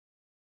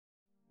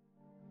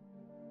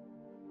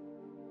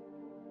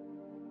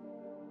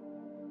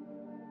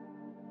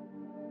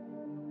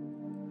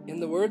In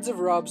the words of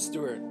Rob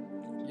Stewart,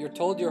 you're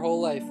told your whole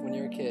life when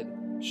you're a kid,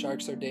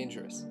 sharks are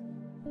dangerous.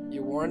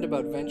 You're warned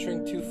about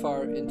venturing too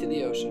far into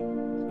the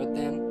ocean, but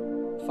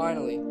then,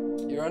 finally,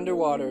 you're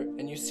underwater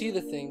and you see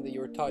the thing that you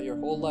were taught your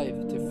whole life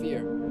to fear,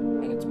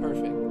 and it's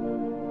perfect,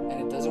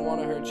 and it doesn't want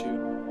to hurt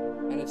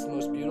you, and it's the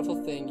most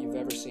beautiful thing you've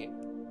ever seen,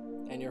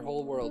 and your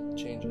whole world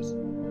changes.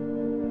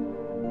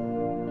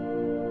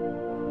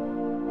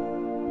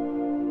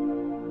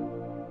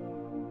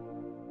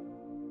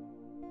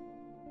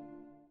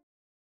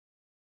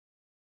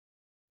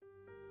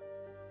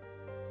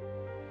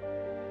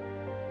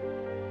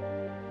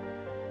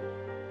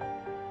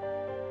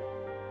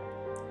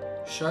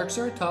 Sharks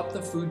are atop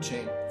the food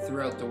chain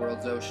throughout the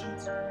world's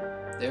oceans.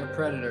 They are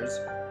predators,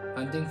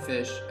 hunting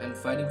fish and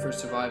fighting for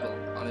survival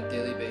on a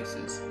daily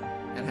basis,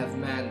 and have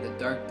manned the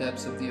dark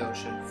depths of the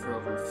ocean for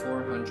over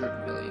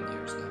 400 million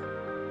years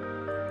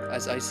now.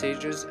 As ice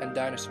ages and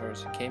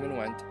dinosaurs came and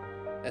went,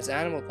 as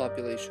animal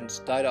populations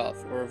died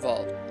off or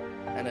evolved,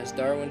 and as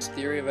Darwin's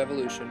theory of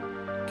evolution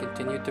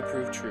continued to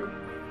prove true,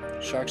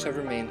 sharks have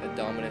remained a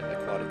dominant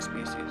aquatic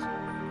species.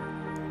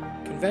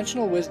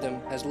 Conventional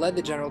wisdom has led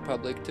the general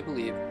public to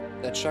believe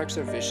that sharks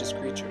are vicious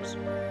creatures.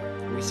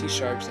 We see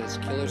sharks as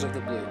killers of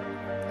the blue,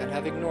 and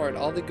have ignored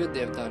all the good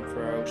they have done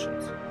for our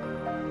oceans.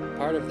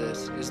 Part of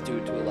this is due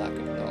to a lack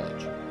of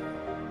knowledge.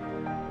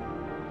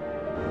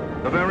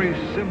 The very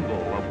symbol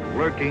of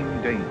lurking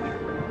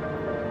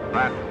danger.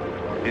 That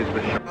is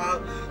the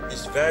shark.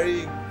 Is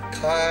very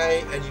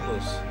kind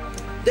animals.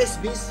 That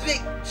means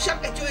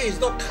shark actually is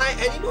not kind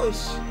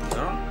animals.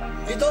 No?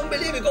 You don't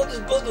believe you go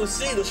to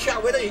see the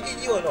shark whether it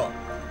eat you or not.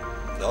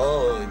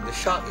 No, the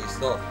shark is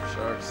not.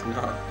 Shark's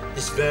not.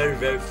 It's very,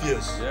 very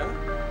fierce. Yeah?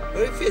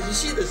 Very fierce. You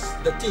see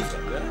the teeth?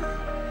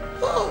 Yeah.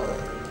 Oh,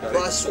 but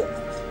I saw.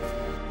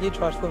 You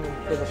try swimming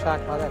with a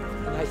shark like that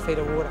in 8 feet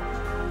of water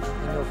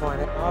and you'll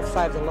find it. I've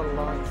saved a lot of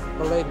lives,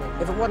 believe me.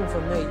 If it wasn't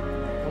for me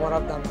and what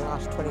I've done the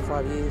last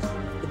 25 years,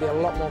 there'd be a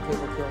lot more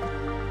people killed.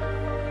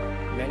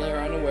 Many are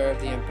unaware of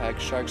the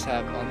impact sharks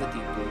have on the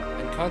deep blue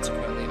and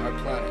consequently our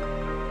planet.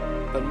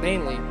 But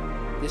mainly,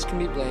 this can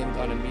be blamed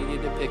on a media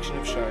depiction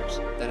of sharks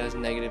that has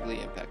negatively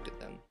impacted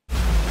them. 3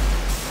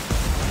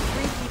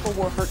 people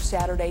were hurt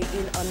Saturday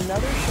in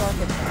another shark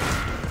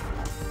attack.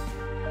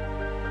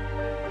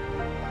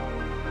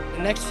 In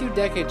the next few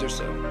decades or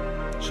so,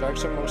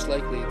 sharks are most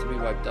likely to be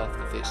wiped off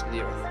the face of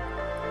the earth.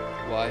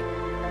 Why?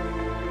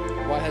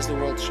 Why has the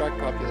world's shark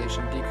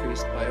population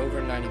decreased by over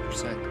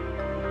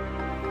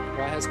 90%?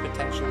 Why has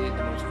potentially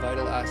the most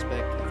vital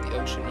aspect of the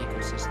ocean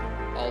ecosystem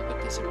all but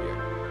disappeared?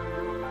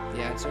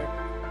 The answer?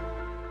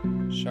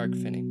 Shark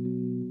finning.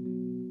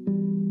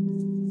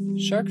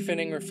 Shark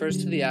finning refers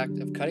to the act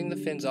of cutting the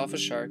fins off a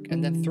shark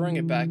and then throwing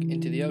it back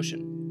into the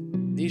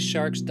ocean. These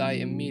sharks die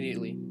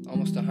immediately,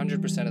 almost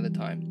 100% of the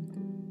time.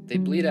 They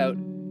bleed out,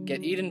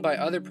 get eaten by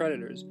other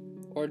predators,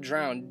 or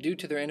drown due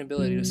to their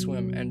inability to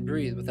swim and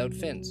breathe without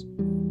fins.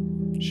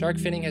 Shark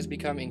finning has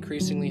become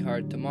increasingly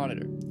hard to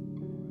monitor.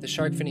 The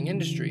shark finning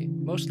industry,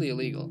 mostly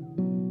illegal,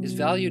 is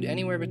valued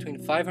anywhere between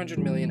 $500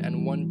 million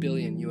and $1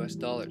 billion US.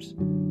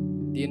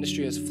 The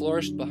industry has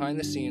flourished behind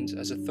the scenes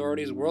as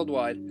authorities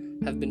worldwide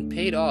have been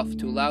paid off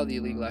to allow the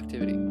illegal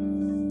activity.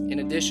 In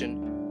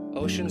addition,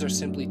 oceans are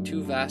simply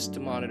too vast to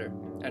monitor,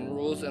 and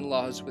rules and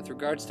laws with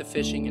regards to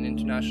fishing in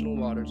international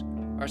waters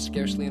are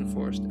scarcely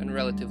enforced and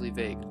relatively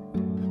vague.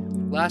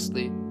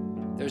 Lastly,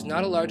 there's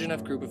not a large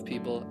enough group of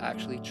people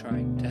actually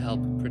trying to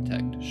help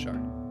protect sharks.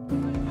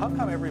 How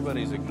come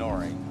everybody's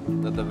ignoring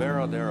that the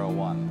Veradero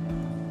 1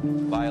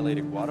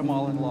 violated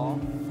Guatemalan law,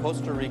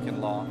 Costa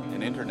Rican law,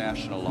 and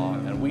international law,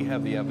 and we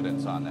have the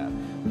evidence on that.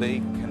 They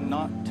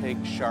cannot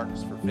take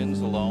sharks for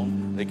fins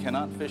alone. They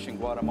cannot fish in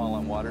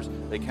Guatemalan waters.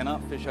 They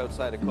cannot fish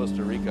outside of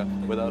Costa Rica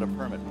without a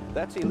permit.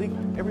 That's illegal.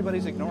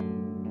 Everybody's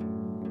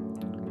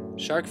ignoring.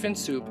 Shark fin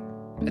soup,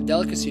 a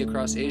delicacy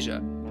across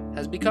Asia,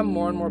 has become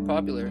more and more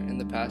popular in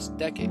the past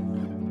decade.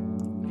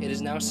 It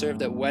is now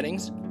served at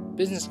weddings,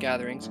 business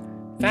gatherings,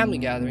 family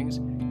gatherings,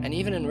 and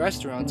even in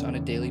restaurants on a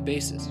daily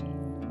basis.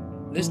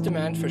 This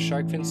demand for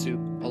shark fin soup,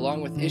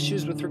 along with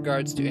issues with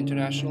regards to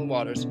international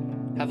waters,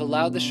 have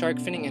allowed the shark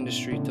finning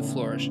industry to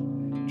flourish,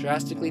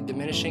 drastically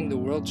diminishing the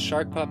world's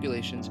shark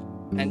populations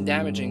and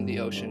damaging the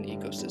ocean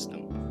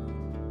ecosystem.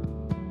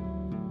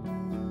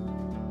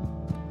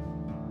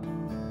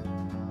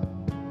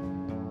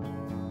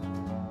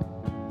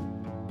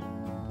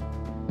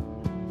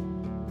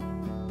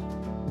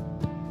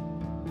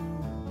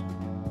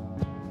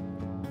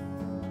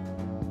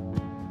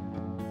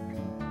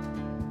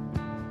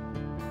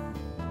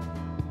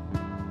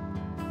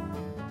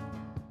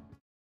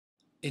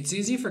 It's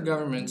easy for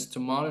governments to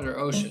monitor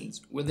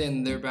oceans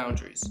within their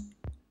boundaries.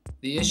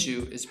 The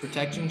issue is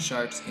protecting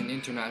sharks in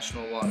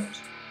international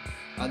waters.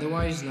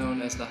 Otherwise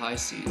known as the high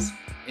seas,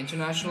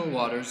 international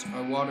waters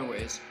are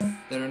waterways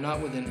that are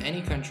not within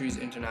any country's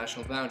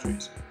international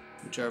boundaries,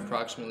 which are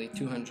approximately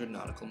 200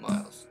 nautical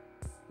miles.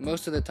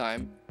 Most of the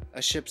time,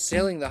 a ship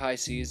sailing the high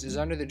seas is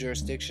under the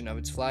jurisdiction of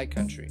its flag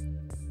country,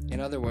 in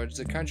other words,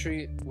 the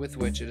country with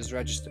which it is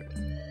registered.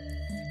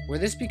 Where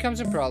this becomes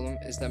a problem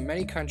is that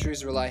many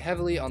countries rely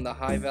heavily on the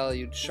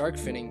high-valued shark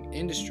finning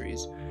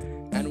industries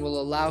and will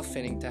allow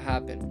finning to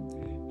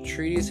happen.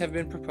 Treaties have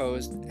been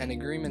proposed and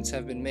agreements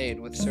have been made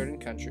with certain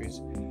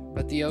countries,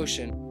 but the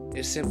ocean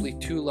is simply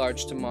too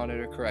large to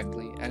monitor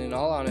correctly, and in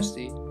all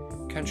honesty,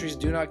 countries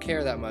do not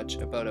care that much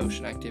about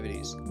ocean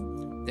activities.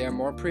 They are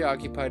more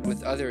preoccupied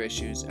with other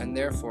issues, and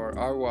therefore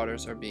our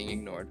waters are being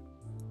ignored.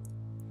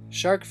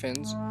 Shark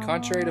fins,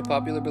 contrary to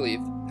popular belief,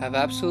 have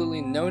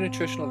absolutely no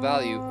nutritional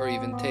value or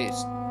even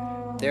taste.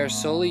 They are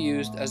solely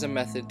used as a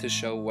method to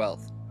show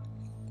wealth.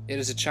 It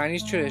is a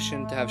Chinese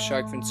tradition to have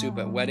shark fin soup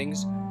at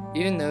weddings,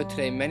 even though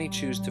today many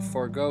choose to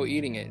forego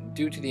eating it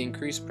due to the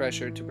increased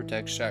pressure to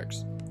protect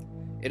sharks.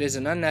 It is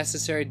an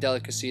unnecessary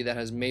delicacy that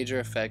has major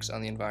effects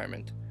on the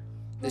environment.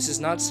 This is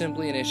not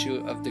simply an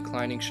issue of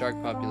declining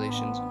shark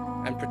populations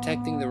and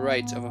protecting the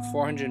rights of a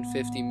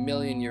 450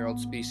 million-year-old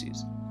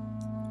species.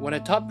 When a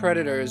top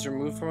predator is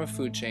removed from a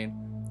food chain,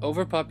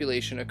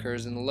 overpopulation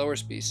occurs in the lower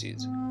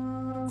species.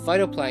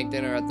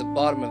 Phytoplankton are at the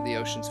bottom of the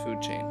ocean's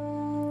food chain.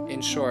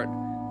 In short,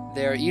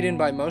 they are eaten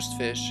by most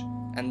fish,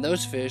 and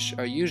those fish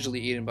are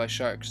usually eaten by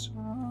sharks.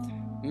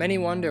 Many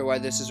wonder why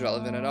this is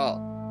relevant at all.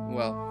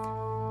 Well,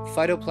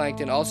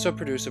 phytoplankton also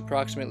produce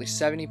approximately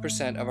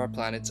 70% of our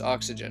planet's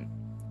oxygen.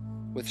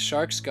 With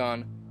sharks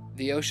gone,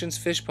 the ocean's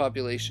fish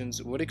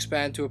populations would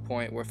expand to a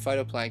point where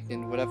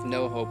phytoplankton would have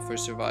no hope for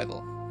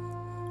survival.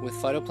 With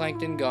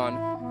phytoplankton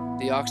gone,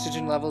 the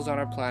oxygen levels on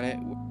our planet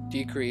would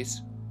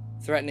decrease,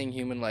 threatening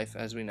human life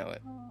as we know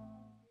it.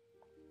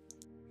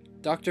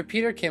 Dr.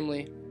 Peter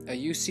Kimley,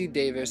 a UC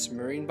Davis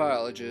marine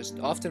biologist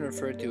often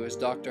referred to as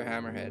Dr.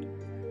 Hammerhead,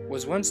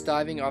 was once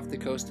diving off the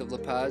coast of La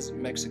Paz,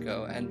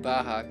 Mexico, and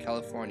Baja,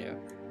 California,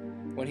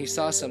 when he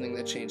saw something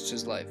that changed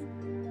his life.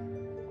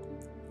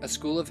 A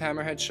school of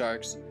hammerhead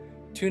sharks,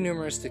 too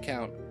numerous to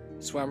count,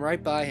 swam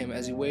right by him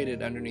as he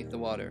waded underneath the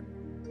water.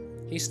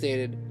 He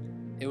stated,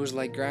 "It was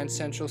like Grand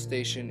Central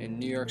Station in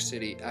New York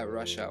City at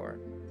rush hour.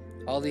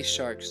 All these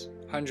sharks,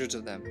 hundreds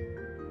of them."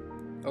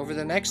 Over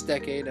the next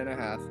decade and a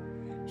half,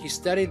 he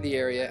studied the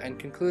area and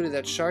concluded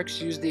that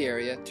sharks used the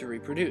area to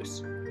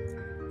reproduce.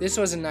 This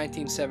was in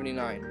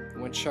 1979,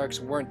 when sharks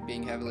weren't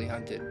being heavily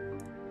hunted.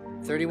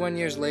 31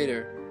 years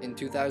later, in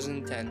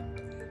 2010,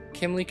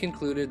 Kimley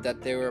concluded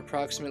that there were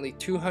approximately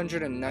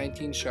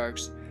 219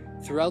 sharks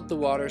throughout the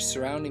waters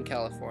surrounding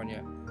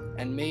California,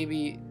 and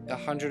maybe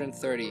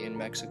 130 in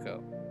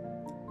Mexico.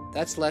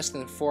 That's less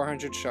than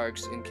 400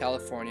 sharks in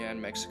California and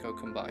Mexico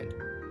combined.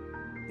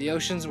 The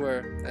oceans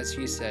were, as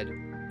he said,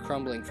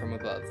 crumbling from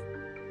above.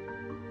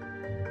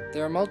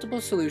 There are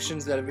multiple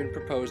solutions that have been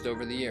proposed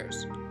over the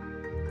years.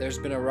 There's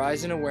been a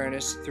rise in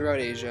awareness throughout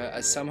Asia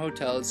as some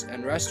hotels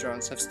and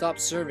restaurants have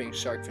stopped serving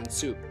shark fin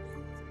soup.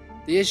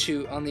 The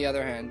issue, on the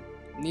other hand,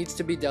 needs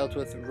to be dealt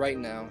with right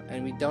now,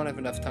 and we don't have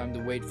enough time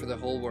to wait for the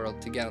whole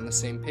world to get on the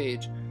same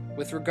page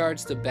with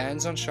regards to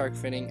bans on shark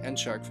finning and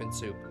shark fin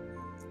soup.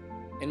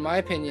 In my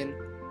opinion,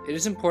 it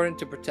is important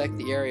to protect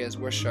the areas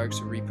where sharks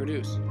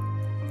reproduce.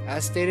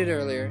 As stated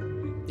earlier,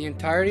 the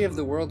entirety of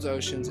the world's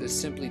oceans is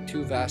simply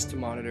too vast to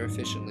monitor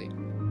efficiently.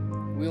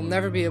 We will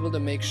never be able to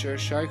make sure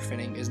shark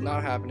finning is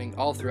not happening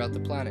all throughout the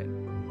planet.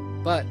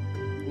 But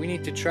we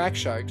need to track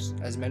sharks,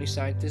 as many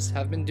scientists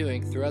have been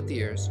doing throughout the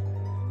years,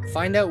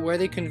 find out where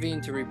they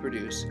convene to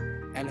reproduce,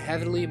 and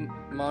heavily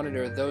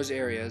monitor those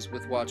areas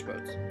with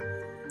watchboats.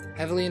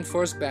 Heavily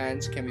enforced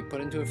bans can be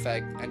put into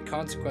effect, and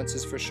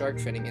consequences for shark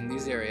finning in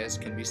these areas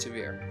can be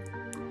severe.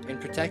 In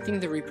protecting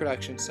the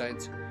reproduction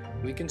sites,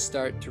 we can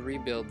start to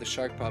rebuild the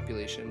shark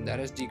population that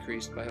has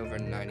decreased by over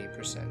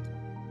 90%.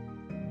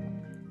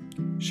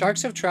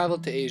 Sharks have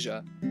traveled to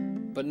Asia,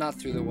 but not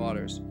through the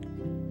waters.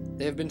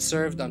 They have been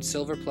served on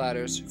silver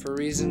platters for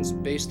reasons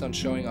based on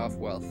showing off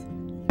wealth.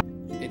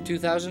 In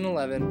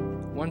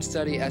 2011, one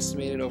study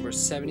estimated over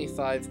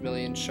 75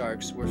 million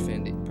sharks were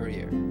finned per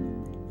year.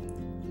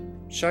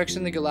 Sharks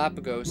in the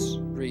Galapagos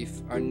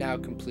Reef are now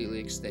completely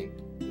extinct.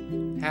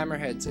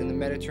 Hammerheads in the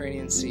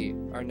Mediterranean Sea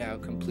are now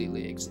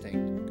completely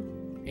extinct.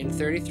 In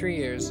 33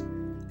 years,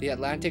 the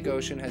Atlantic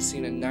Ocean has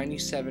seen a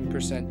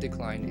 97%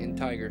 decline in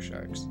tiger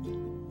sharks.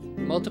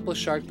 Multiple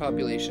shark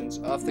populations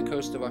off the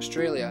coast of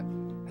Australia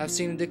have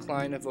seen a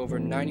decline of over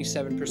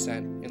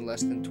 97% in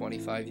less than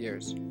 25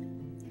 years.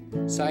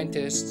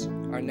 Scientists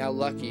are now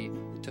lucky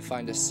to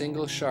find a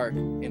single shark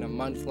in a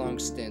month-long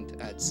stint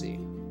at sea.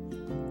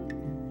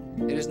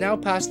 It is now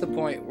past the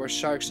point where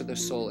sharks are the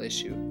sole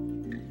issue.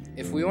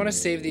 If we want to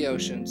save the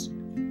oceans,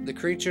 the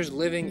creatures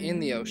living in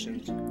the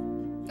oceans,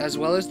 as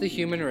well as the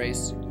human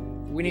race,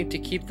 we need to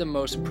keep the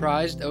most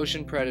prized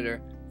ocean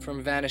predator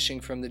from vanishing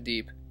from the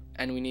deep,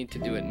 and we need to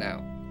do it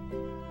now.